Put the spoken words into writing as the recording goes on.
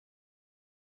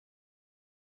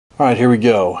All right, here we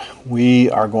go.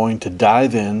 We are going to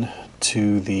dive in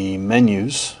to the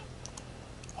menus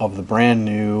of the brand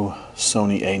new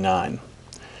Sony A9.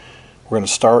 We're going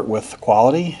to start with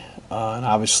quality, and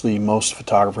obviously most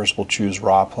photographers will choose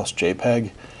RAW plus JPEG.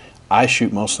 I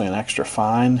shoot mostly in extra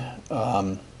fine,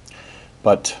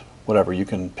 but whatever, you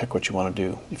can pick what you want to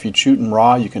do. If you shoot in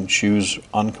RAW, you can choose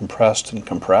uncompressed and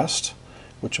compressed,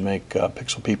 which will make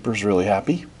pixel peepers really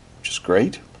happy, which is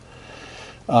great.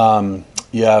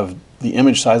 You have the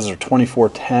image sizes are 24,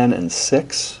 10, and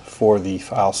 6 for the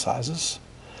file sizes.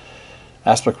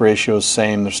 Aspect ratio is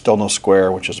same. There's still no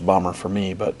square, which is a bummer for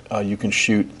me, but you can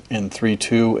shoot in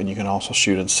 3:2 and you can also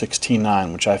shoot in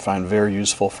 16:9, which I find very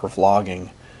useful for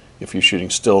vlogging if you're shooting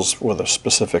stills with a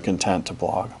specific intent to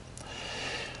vlog.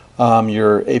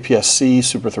 Your APS-C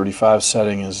Super 35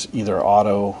 setting is either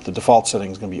auto. The default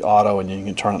setting is going to be auto, and you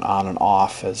can turn it on and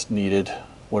off as needed,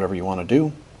 whatever you want to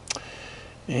do.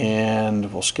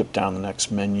 And we'll skip down the next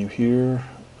menu here.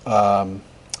 High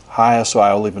ISO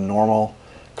I will leave in normal.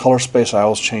 Color space I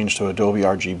always change to Adobe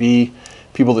RGB.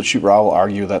 People that shoot RAW will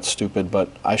argue that's stupid, but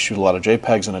I shoot a lot of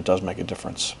JPEGs and it does make a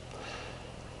difference.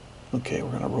 Okay, we're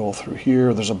going to roll through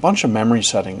here. There's a bunch of memory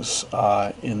settings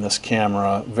in this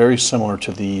camera, very similar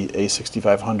to the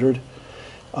A6500,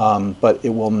 but it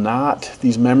will not,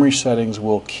 these memory settings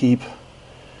will keep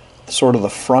sort of the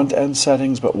front end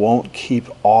settings, but won't keep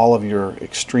all of your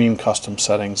extreme custom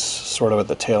settings sort of at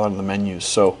the tail end of the menus.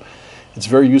 So it's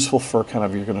very useful for kind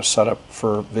of, you're going to set up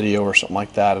for video or something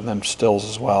like that, and then stills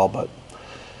as well. But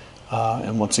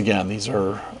and once again, these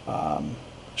are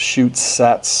shoot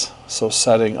sets, so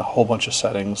setting a whole bunch of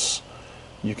settings.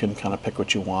 You can kind of pick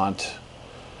what you want.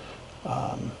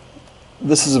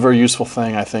 This is a very useful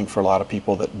thing, I think, for a lot of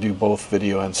people that do both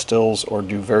video and stills, or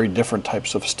do very different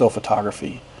types of still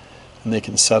photography. And they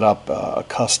can set up a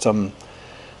custom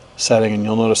setting, and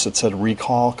you'll notice it said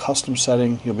recall custom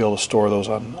setting. You'll be able to store those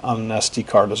on an SD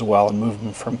card as well and move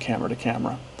them from camera to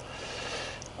camera.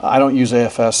 I don't use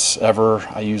AFS ever.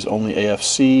 I use only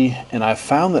AFC, and I've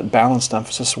found that balanced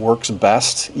emphasis works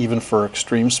best even for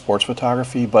extreme sports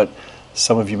photography, but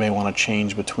some of you may want to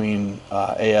change between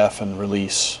AF and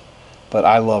release, but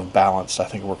I love balanced. I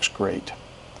think it works great.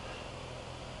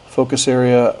 Focus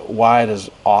area wide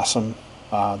is awesome.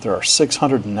 There are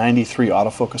 693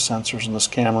 autofocus sensors in this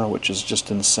camera, which is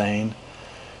just insane.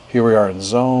 Here we are in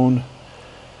zone.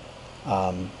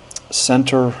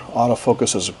 Center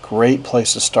autofocus is a great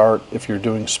place to start if you're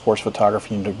doing sports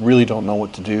photography and you really don't know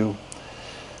what to do.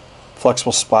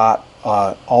 Flexible spot.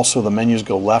 Also, the menus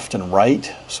go left and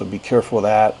right, so be careful with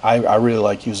that. I really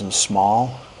like using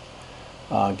small.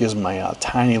 Gives me a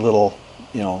tiny little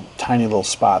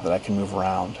spot that I can move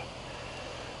around.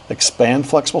 Expand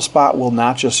flexible spot will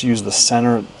not just use the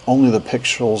center, only the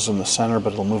pixels in the center,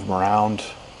 but it'll move them around.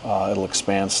 It'll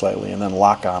expand slightly, and then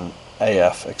lock on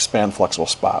AF, expand flexible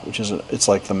spot, which is it's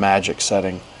like the magic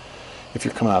setting if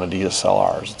you're coming out of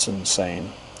DSLRs. It's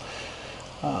insane.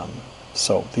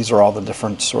 So these are all the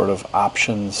different sort of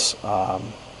options.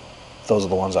 Those are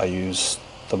the ones I use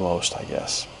the most, I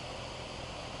guess.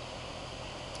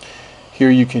 Here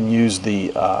you can use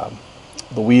the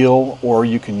wheel, or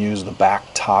you can use the back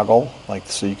toggle,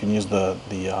 so you can use there's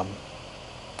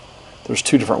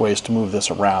two different ways to move this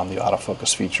around, the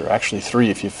autofocus feature. Actually three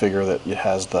if you figure that it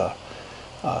has the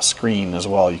screen as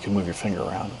well. You can move your finger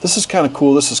around. This is kind of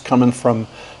cool. This is coming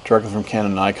directly from Canon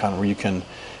and Nikon, where you can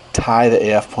tie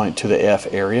the AF point to the AF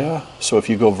area. So if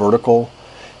you go vertical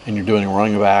and you're doing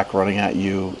running back, running at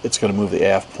you, it's going to move the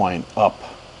AF point up,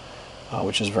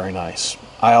 which is very nice.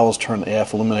 I always turn the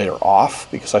AF illuminator off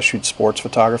because I shoot sports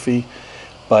photography,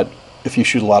 but if you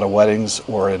shoot a lot of weddings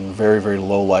or in very, very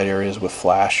low light areas with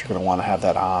flash, you're going to want to have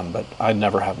that on, but I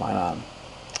never have mine on.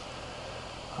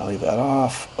 I'll leave that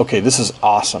off. Okay, this is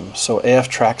awesome. So AF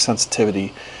track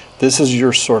sensitivity. This is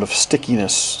your sort of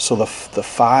stickiness. So the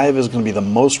 5 is going to be the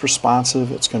most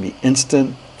responsive. It's going to be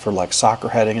instant for like soccer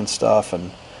heading and stuff,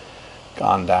 and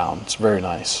gone down. It's very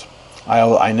nice.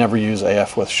 I never use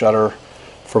AF with shutter.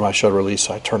 For my shutter release,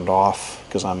 I turned it off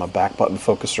because I'm a back button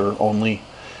focuser only.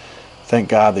 Thank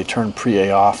God they turned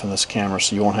pre-A off in this camera,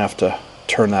 so you won't have to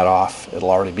turn that off.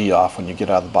 It'll already be off when you get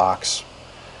out of the box.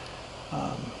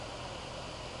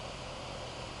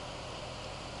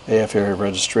 AF area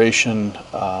registration,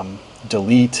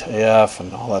 delete AF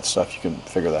and all that stuff, you can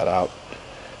figure that out.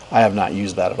 I have not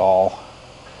used that at all.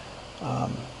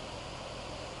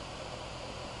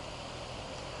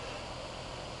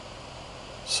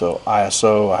 So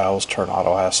ISO, I always turn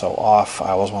auto ISO off. I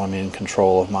always want to be in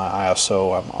control of my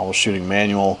ISO. I'm always shooting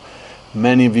manual.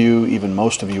 Many of you, even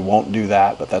most of you, won't do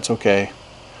that, but that's okay.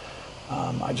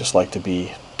 I just like to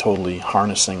be totally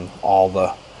harnessing all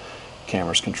the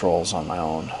camera's controls on my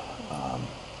own,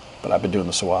 but I've been doing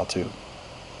this a while too.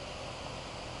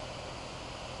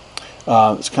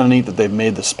 It's kind of neat that they've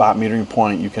made the spot metering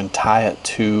point. You can tie it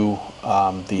to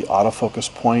the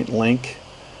autofocus point link,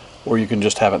 or you can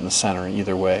just have it in the center.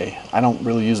 Either way, I don't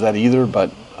really use that either,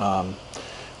 but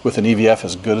with an EVF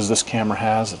as good as this camera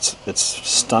has, it's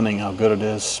stunning how good it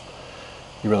is.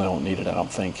 You really don't need it, I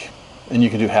don't think. And you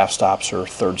can do half stops or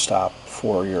third stop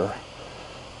for your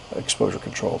exposure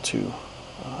control too.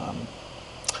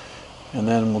 And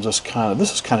then we'll just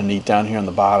this is kind of neat down here on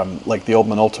the bottom, like the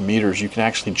ultimate altimeters, you can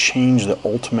actually change the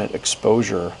ultimate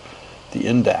exposure, the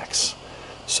index.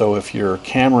 So if your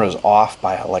camera is off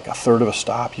by like a third of a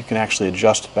stop, you can actually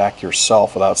adjust it back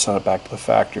yourself without sending it back to the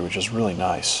factory, which is really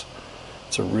nice.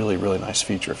 It's a really, really nice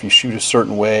feature. If you shoot a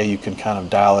certain way, you can kind of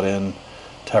dial it in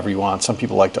to however you want. Some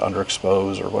people like to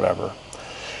underexpose or whatever.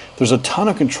 There's a ton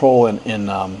of control in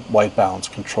white balance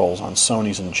controls on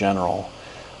Sony's in general.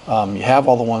 You have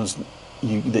all the ones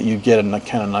that you get in the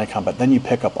Canon Nikon, but then you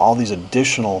pick up all these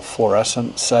additional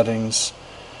fluorescent settings,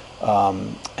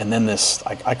 and then this,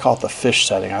 I call it the fish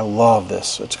setting. I love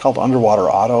this. It's called underwater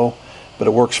auto, but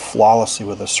it works flawlessly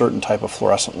with a certain type of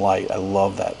fluorescent light. I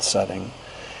love that setting.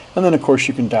 And then of course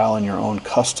you can dial in your own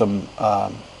custom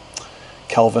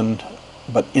Kelvin,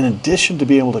 but in addition to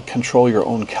being able to control your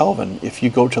own Kelvin, if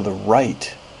you go to the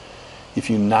right,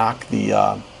 if you knock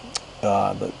the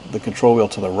control wheel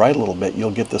to the right a little bit,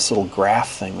 you'll get this little graph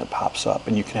thing that pops up,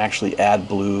 and you can actually add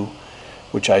blue,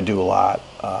 which I do a lot.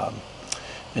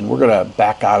 And we're going to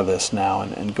back out of this now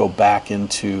and go back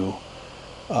into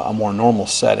a more normal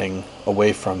setting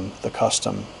away from the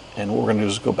custom. And what we're going to do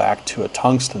is go back to a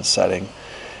tungsten setting.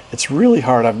 It's really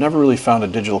hard. I've never really found a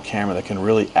digital camera that can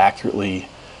really accurately,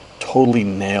 totally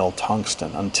nail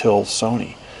tungsten until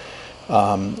Sony.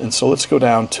 And so let's go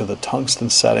down to the tungsten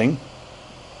setting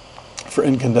for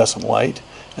incandescent light,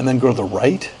 and then go to the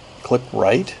right, click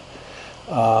right,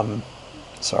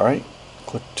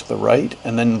 click to the right,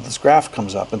 and then this graph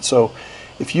comes up. And so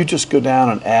if you just go down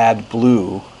and add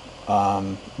blue,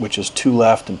 which is 2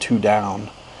 left and 2 down,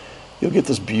 you'll get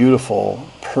this beautiful,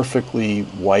 perfectly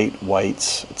white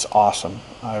whites. It's awesome.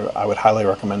 I would highly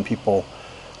recommend people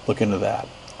look into that.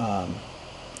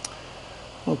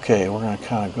 Okay, we're going to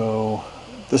kind of go,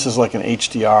 this is like an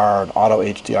HDR, an auto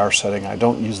HDR setting. I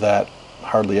don't use that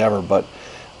hardly ever, but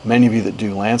many of you that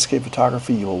do landscape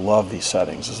photography, you will love these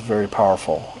settings. It's very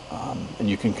powerful, and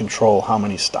you can control how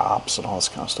many stops and all this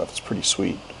kind of stuff. It's pretty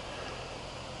sweet.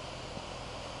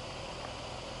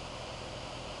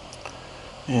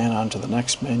 And on to the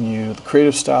next menu. The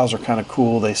creative styles are kind of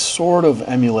cool. They sort of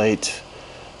emulate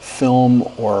film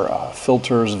or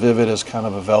filters. Vivid is kind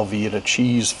of a Velveeta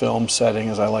cheese film setting,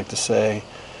 as I like to say.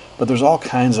 But there's all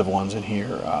kinds of ones in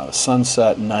here.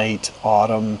 Sunset, night,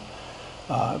 autumn,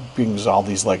 brings all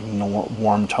these like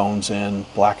warm tones in,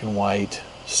 black and white,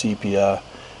 sepia,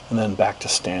 and then back to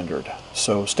standard.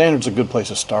 So standard's a good place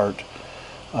to start.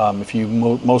 If you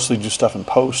mostly do stuff in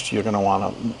post, you're going to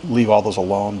want to leave all those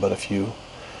alone, but if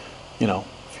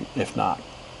not.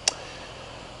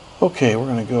 Okay, we're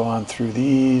going to go on through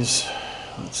these.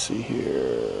 Let's see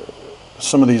here.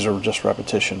 Some of these are just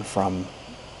repetition from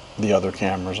the other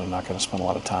cameras. I'm not going to spend a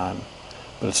lot of time,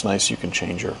 but it's nice you can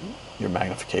change your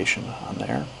magnification on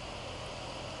there.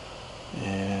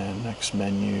 And next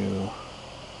menu.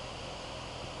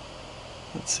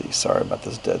 Let's see, sorry about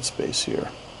this dead space here.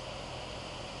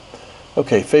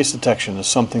 Okay, face detection is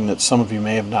something that some of you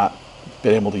may have not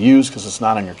been able to use because it's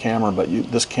not on your camera, but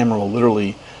this camera will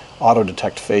literally auto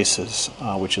detect faces,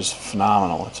 which is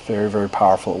phenomenal. It's very, very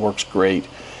powerful. It works great.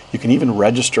 You can even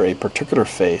register a particular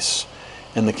face,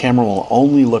 and the camera will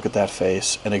only look at that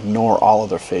face and ignore all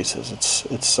other faces.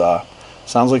 It's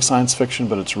sounds like science fiction,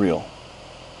 but it's real.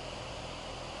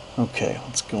 Okay,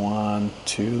 let's go on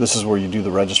to, this is where you do the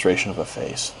registration of a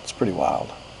face. It's pretty wild.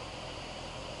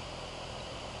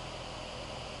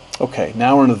 Okay,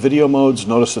 now we're in the video modes.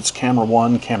 Notice it's camera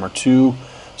 1, camera 2,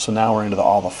 so now we're into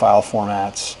all the file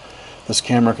formats. This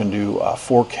camera can do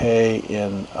 4K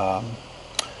in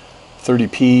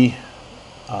 30p.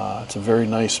 It's a very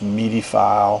nice meaty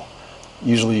file.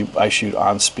 Usually I shoot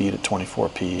on speed at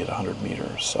 24p at 100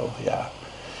 meters, so yeah.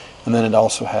 And then it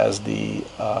also has the,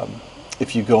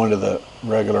 if you go into the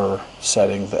regular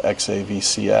setting, the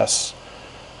XAVCS,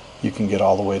 you can get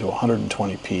all the way to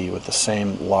 120p with the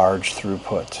same large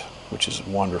throughput, which is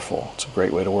wonderful. It's a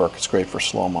great way to work. It's great for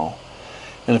slow-mo.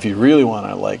 And if you really want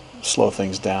to like slow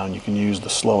things down, you can use the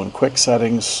slow and quick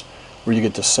settings, where you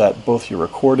get to set both your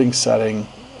recording setting,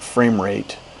 frame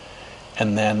rate,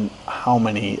 and then how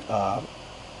many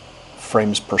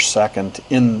frames per second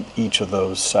in each of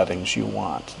those settings you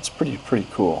want. It's pretty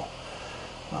cool.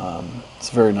 It's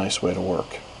a very nice way to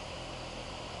work.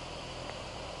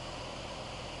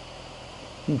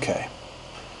 Okay,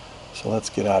 so let's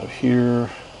get out of here.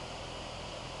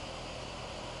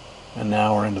 And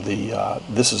now we're into the,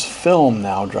 this is film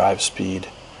now, drive speed.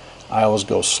 I always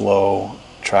go slow.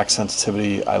 Track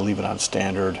sensitivity, I leave it on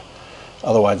standard.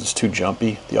 Otherwise it's too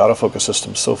jumpy. The autofocus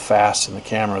system's so fast in the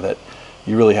camera that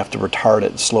you really have to retard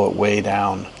it and slow it way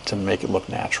down to make it look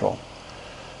natural.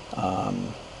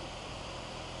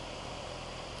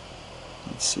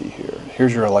 Let's see here.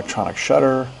 Here's your electronic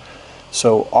shutter.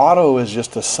 So auto is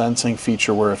just a sensing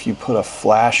feature where if you put a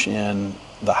flash in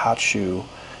the hot shoe,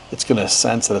 it's going to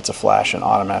sense that it's a flash and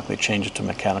automatically change it to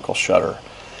mechanical shutter.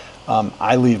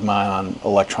 I leave mine on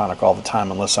electronic all the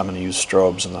time unless I'm going to use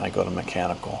strobes, and then I go to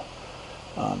mechanical.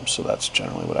 So that's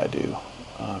generally what I do.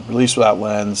 Release without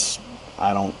lens,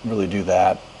 I don't really do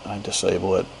that. I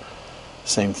disable it.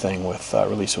 Same thing with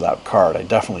release without card. I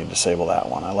definitely disable that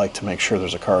one. I like to make sure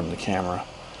there's a card in the camera.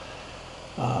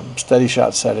 Steady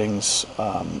shot settings,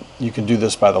 you can do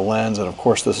this by the lens, and of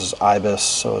course this is IBIS,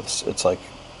 so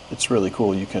it's really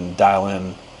cool. You can dial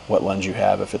in what lens you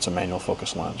have if it's a manual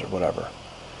focus lens or whatever.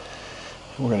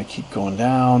 We're going to keep going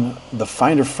down. The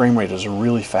finder frame rate is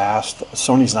really fast.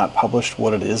 Sony's not published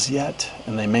what it is yet,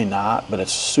 and they may not, but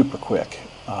it's super quick.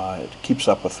 It keeps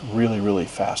up with really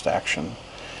fast action.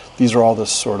 These are all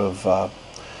this sort of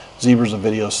zebras of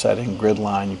video setting, grid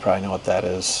line, you probably know what that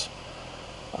is.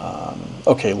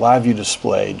 Okay, live view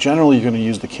display. Generally you're going to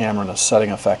use the camera in a setting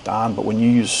effect on, but when you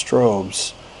use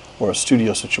strobes or a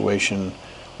studio situation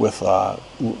with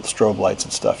strobe lights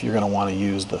and stuff, you're going to want to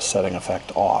use the setting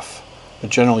effect off. But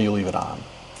generally you leave it on.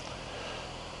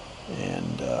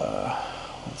 And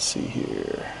let's see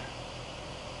here.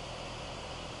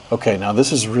 Okay, now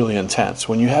this is really intense.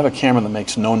 When you have a camera that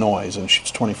makes no noise and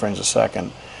shoots 20 frames a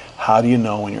second, how do you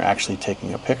know when you're actually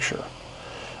taking a picture?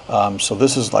 So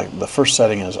this is like, the first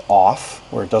setting is off,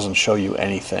 where it doesn't show you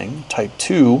anything. Type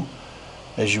 2,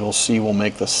 as you will see, will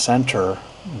make the center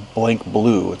blink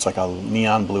blue. It's like a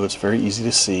neon blue. It's very easy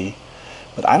to see,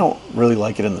 but I don't really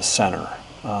like it in the center.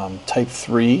 Type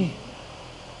 3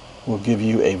 will give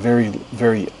you a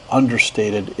very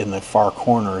understated in the far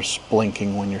corners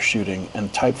blinking when you're shooting,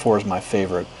 and Type 4 is my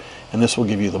favorite, and this will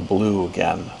give you the blue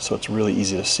again, so it's really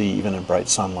easy to see even in bright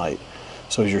sunlight.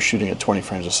 So as you're shooting at 20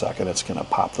 frames a second, it's going to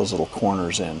pop those little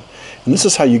corners in. And this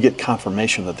is how you get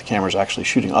confirmation that the camera is actually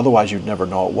shooting. Otherwise you'd never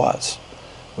know it was,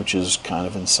 which is kind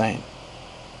of insane.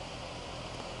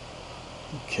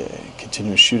 Okay,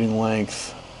 continuous shooting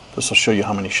length. This will show you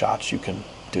how many shots you can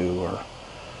do or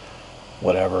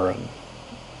whatever, and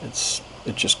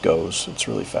it just goes. It's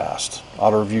really fast.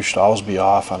 Auto review should always be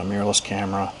off on a mirrorless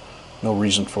camera. No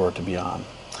reason for it to be on.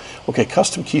 Okay,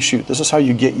 custom key shoot. This is how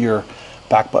you get your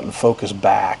back button focus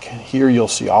back. Here you'll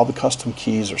see all the custom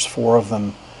keys. There's 4 of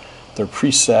them. They're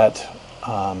preset.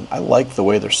 I like the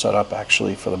way they're set up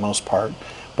actually for the most part.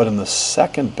 But in the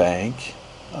second bank,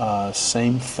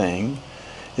 same thing.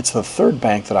 It's the third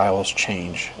bank that I always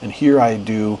change. And here I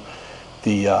do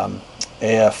the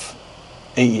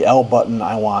AEL button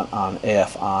I want on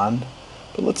AF on.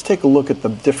 But let's take a look at the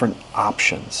different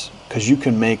options, because you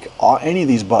can make any of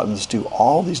these buttons do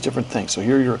all these different things. So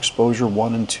here are your exposure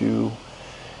 1 and 2.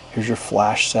 Here's your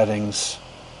flash settings.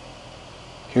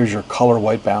 Here's your color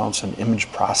white balance and image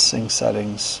processing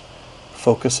settings.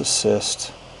 Focus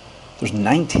assist. There's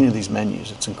 19 of these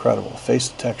menus. It's incredible. Face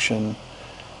detection.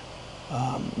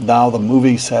 Now the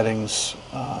movie settings.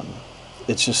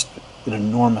 It's just an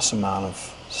enormous amount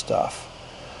of stuff.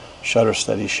 Shutter,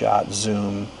 steady shot,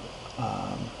 zoom,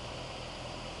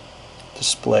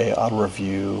 display, auto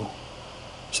review.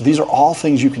 So these are all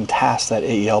things you can task that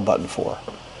AEL button for.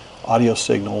 Audio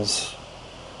signals,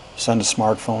 send a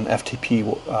smartphone,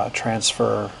 FTP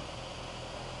transfer.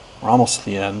 We're almost to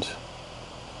the end.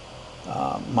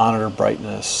 Monitor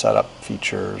brightness, setup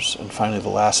features, and finally the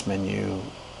last menu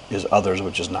is others,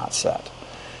 which is not set.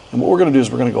 And what we're going to do is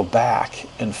we're going to go back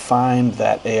and find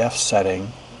that AF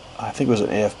setting. I think it was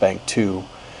an AF bank 2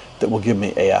 that will give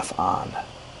me AF on.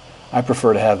 I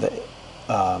prefer to have the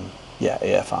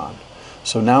AF on.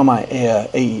 So now my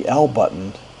AEL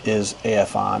button is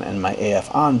AF on, and my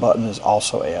AF on button is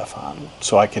also AF on.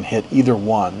 So I can hit either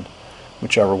one,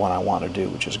 whichever one I want to do,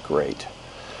 which is great.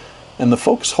 And the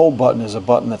focus hold button is a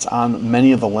button that's on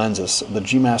many of the lenses. The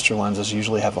G Master lenses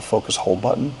usually have a focus hold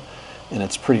button, and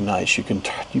it's pretty nice. You can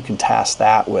task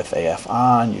that with AF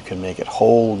on, you can make it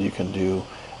hold, you can do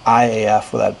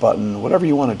IAF with that button, whatever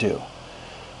you want to do.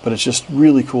 But it's just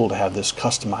really cool to have this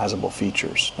customizable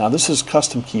features. Now this is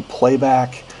custom key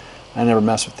playback. I never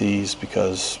mess with these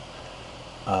because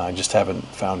I just haven't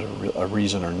found a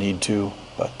reason or need to,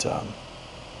 but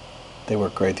They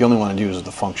work great. The only one I do is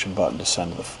the function button to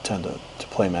send to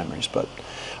play memories. But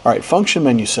all right, function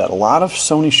menu set. A lot of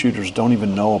Sony shooters don't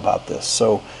even know about this.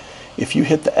 So if you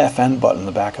hit the FN button in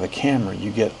the back of the camera,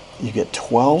 you get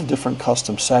 12 different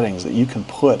custom settings that you can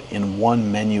put in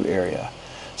one menu area.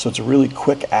 So it's a really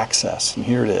quick access, and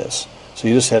here it is. So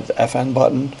you just hit the FN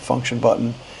button, function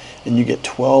button, and you get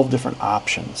 12 different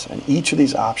options, and each of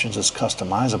these options is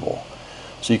customizable.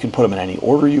 So you can put them in any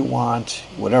order you want,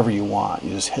 whatever you want. You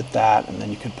just hit that, and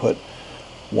then you can put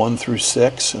 1 through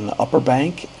 6 in the upper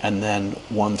bank, and then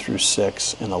 1 through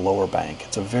 6 in the lower bank.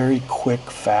 It's a very quick,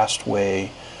 fast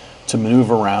way to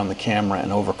maneuver around the camera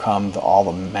and overcome all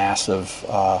the massive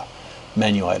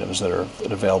menu items that are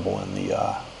available in the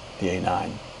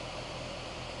A9.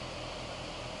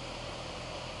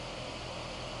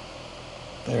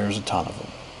 There's a ton of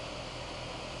them.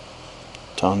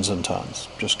 Tons and tons.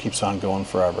 Just keeps on going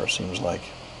forever, seems like.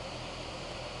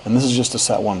 And this is just to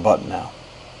set one button now.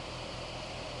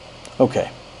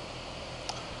 Okay.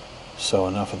 So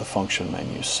enough of the function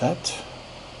menu set.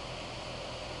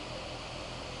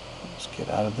 Let's get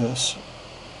out of this.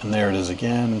 And there it is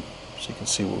again, so you can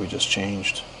see what we just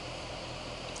changed.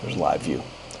 There's live view.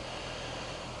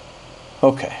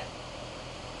 Okay.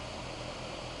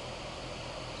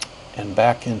 And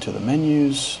back into the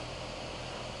menus.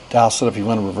 Dial setup, if you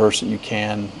want to reverse it, you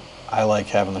can. I like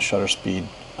having the shutter speed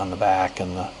on the back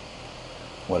and the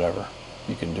whatever.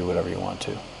 You can do whatever you want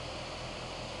to.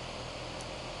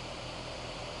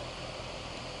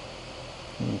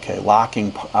 Okay,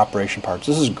 locking operation parts.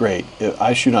 This is great.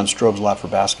 I shoot on strobes a lot for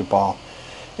basketball,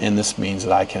 and this means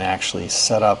that I can actually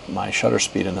set up my shutter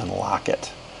speed and then lock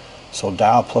it. So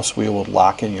dial plus wheel will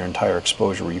lock in your entire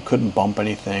exposure where you couldn't bump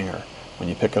anything, or when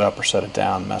you pick it up or set it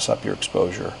down, mess up your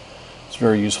exposure. It's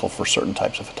very useful for certain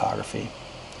types of photography.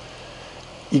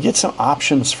 You get some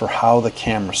options for how the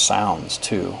camera sounds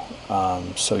too.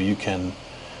 So you can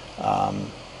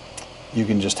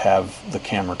just have the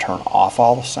camera turn off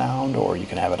all the sound, or you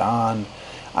can have it on.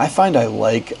 I find I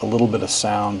like a little bit of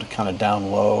sound kind of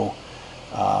down low.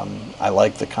 I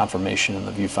like the confirmation in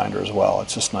the viewfinder as well.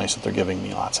 It's just nice that they're giving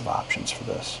me lots of options for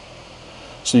this.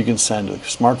 So you can send a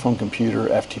smartphone, computer,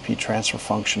 FTP transfer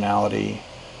functionality,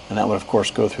 and that would of course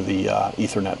go through the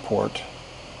Ethernet port.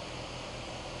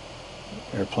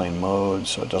 Airplane mode,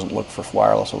 so it doesn't look for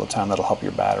wireless all the time. That'll help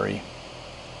your battery.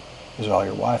 These are all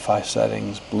your Wi-Fi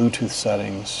settings, Bluetooth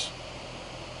settings,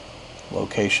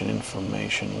 location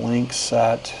information link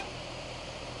set.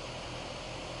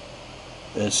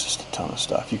 It's just a ton of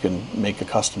stuff. You can make a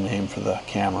custom name for the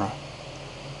camera.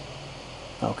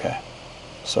 Okay,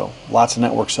 so lots of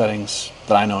network settings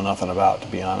that I know nothing about, to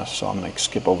be honest, so I'm going to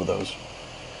skip over those.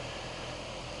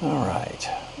 All right,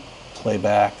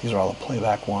 playback. These are all the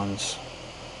playback ones.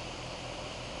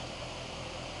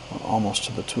 We're almost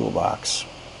to the toolbox.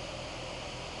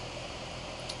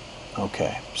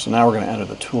 Okay, so now we're going to enter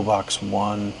the toolbox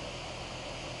 1.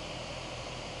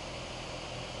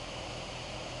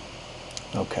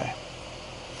 Okay,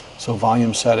 so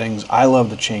volume settings. I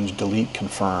love to change delete,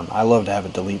 confirm. I love to have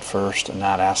it delete first and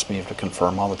not ask me to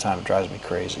confirm all the time. It drives me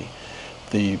crazy.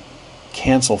 The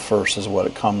cancel first is what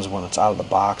it comes when it's out of the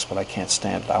box, but I can't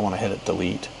stand it. I want to hit it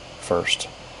delete first.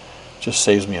 Just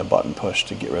saves me a button push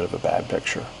to get rid of a bad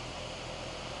picture.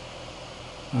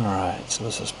 Alright, so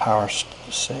this is power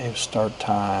save, start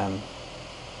time.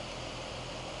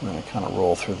 I'm going to kind of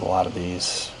roll through a lot of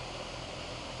these.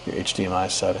 Your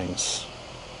HDMI settings.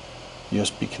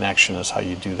 USB connection is how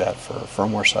you do that for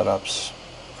firmware setups,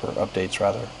 for updates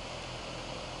rather.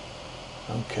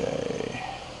 Okay.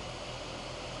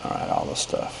 Alright, all this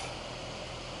stuff.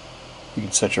 You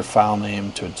can set your file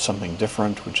name to something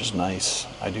different, which is nice.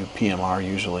 I do PMR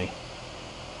usually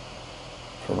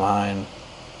for mine.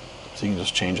 So you can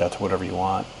just change that to whatever you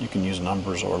want. You can use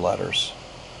numbers or letters.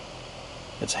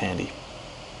 It's handy.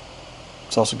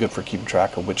 It's also good for keeping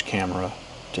track of which camera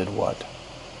did what.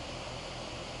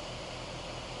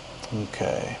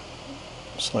 Okay.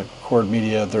 Select record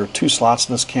media. There are 2 slots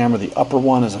in this camera. The upper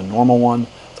one is a normal one.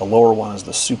 The lower one is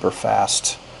the super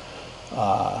fast,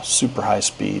 super high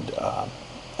speed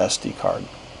SD card.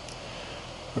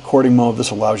 Recording mode.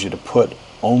 This allows you to put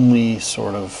only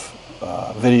sort of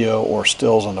video or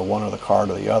stills onto one of the card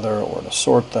or the other, or to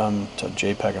sort them to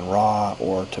JPEG and RAW,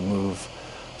 or to move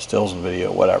stills and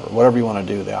video, whatever you want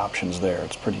to do. The options there.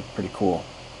 It's pretty cool.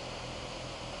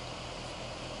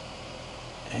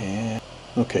 And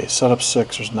okay, setup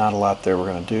 6. There's not a lot there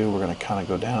we're going to do. We're going to kind of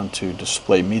go down to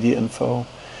display media info,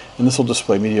 and this will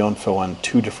display media info on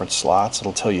 2 different slots.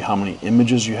 It'll tell you how many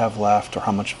images you have left, or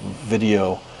how much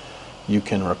video you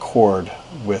can record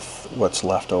with what's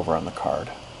left over on the card.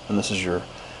 And this is your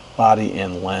body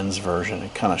and lens version.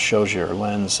 It kind of shows your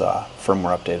lens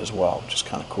firmware update as well, which is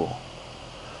kind of cool.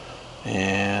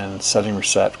 And setting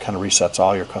reset kind of resets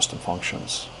all your custom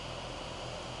functions.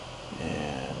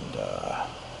 And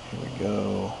here we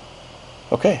go.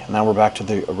 Okay, now we're back to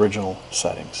the original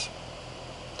settings.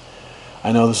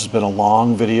 I know this has been a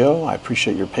long video. I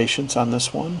appreciate your patience on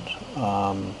this one.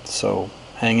 So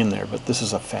hang in there, but this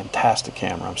is a fantastic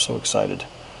camera. I'm so excited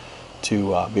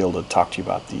to be able to talk to you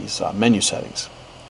about these menu settings.